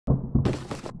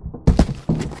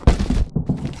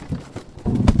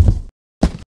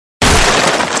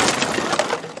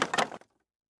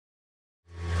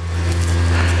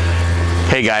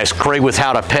Hey guys, Craig with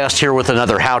How to Pest here with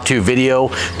another how-to video.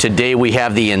 Today we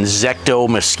have the INZECTO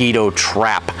Mosquito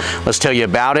Trap. Let's tell you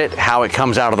about it, how it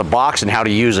comes out of the box, and how to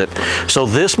use it. So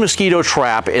this mosquito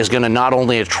trap is going to not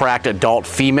only attract adult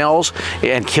females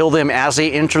and kill them as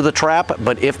they enter the trap,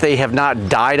 but if they have not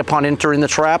died upon entering the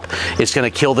trap, it's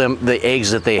going to kill them, the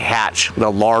eggs that they hatch, the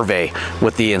larvae,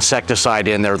 with the insecticide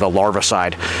in there, the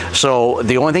larvicide. So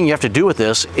the only thing you have to do with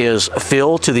this is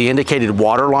fill to the indicated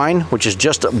water line, which is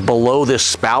just below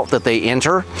this spout that they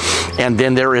enter, and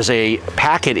then there is a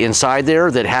packet inside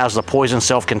there that has the poison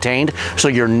self-contained, so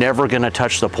you're never going to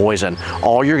touch the poison.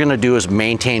 All you're going to do is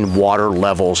maintain water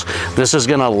levels. This is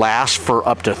going to last for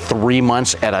up to 3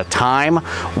 months at a time.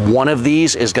 One of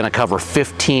these is going to cover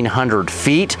 1,500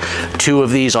 feet. Two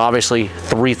of these, obviously,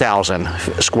 3,000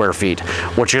 square feet.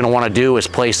 What you're going to want to do is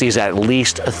place these at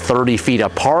least 30 feet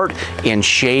apart in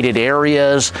shaded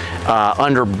areas.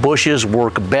 Under bushes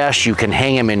work best. You can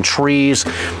hang them in trees.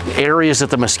 Areas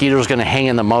that the mosquito is going to hang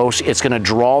in the most. It's going to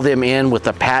draw them in with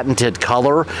the patented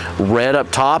color, red up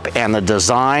top, and the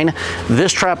design.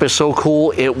 This trap is so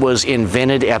cool, it was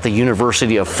invented at the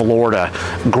University of Florida.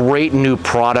 Great new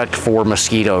product for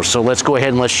mosquitoes. So let's go ahead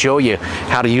and let's show you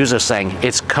how to use this thing.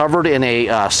 It's covered in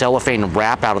a cellophane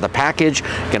wrap out of the package.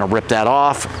 Gonna rip that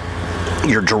off.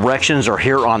 Your directions are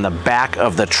here on the back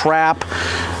of the trap.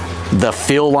 The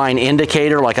fill line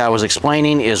indicator, like I was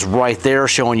explaining, is right there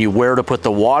showing you where to put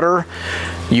the water.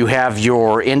 You have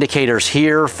your indicators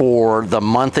here for the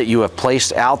month that you have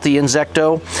placed out the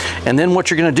INZECTO. And then what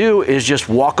you're gonna do is just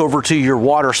walk over to your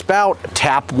water spout,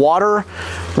 tap water.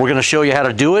 We're gonna show you how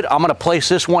to do it. I'm gonna place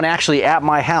this one actually at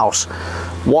my house.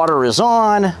 Water is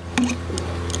on.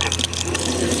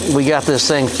 We got this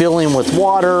thing filling with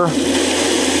water.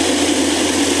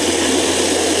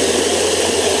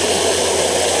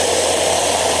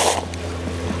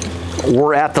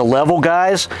 We're at the level,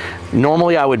 guys.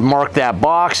 Normally I would mark that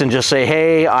box and just say,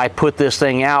 hey, I put this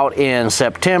thing out in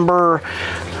September.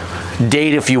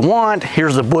 Date if you want.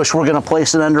 Here's the bush we're gonna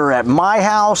place it under at my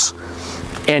house.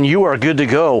 And you are good to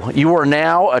go. You are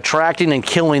now attracting and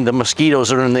killing the mosquitoes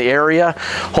that are in the area,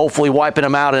 hopefully wiping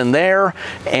them out in there,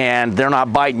 and they're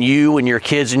not biting you and your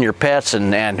kids and your pets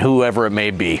and whoever it may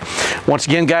be. Once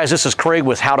again, guys, this is Craig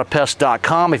with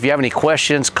howtopest.com. If you have any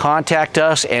questions, contact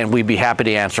us and we'd be happy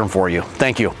to answer them for you.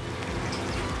 Thank you.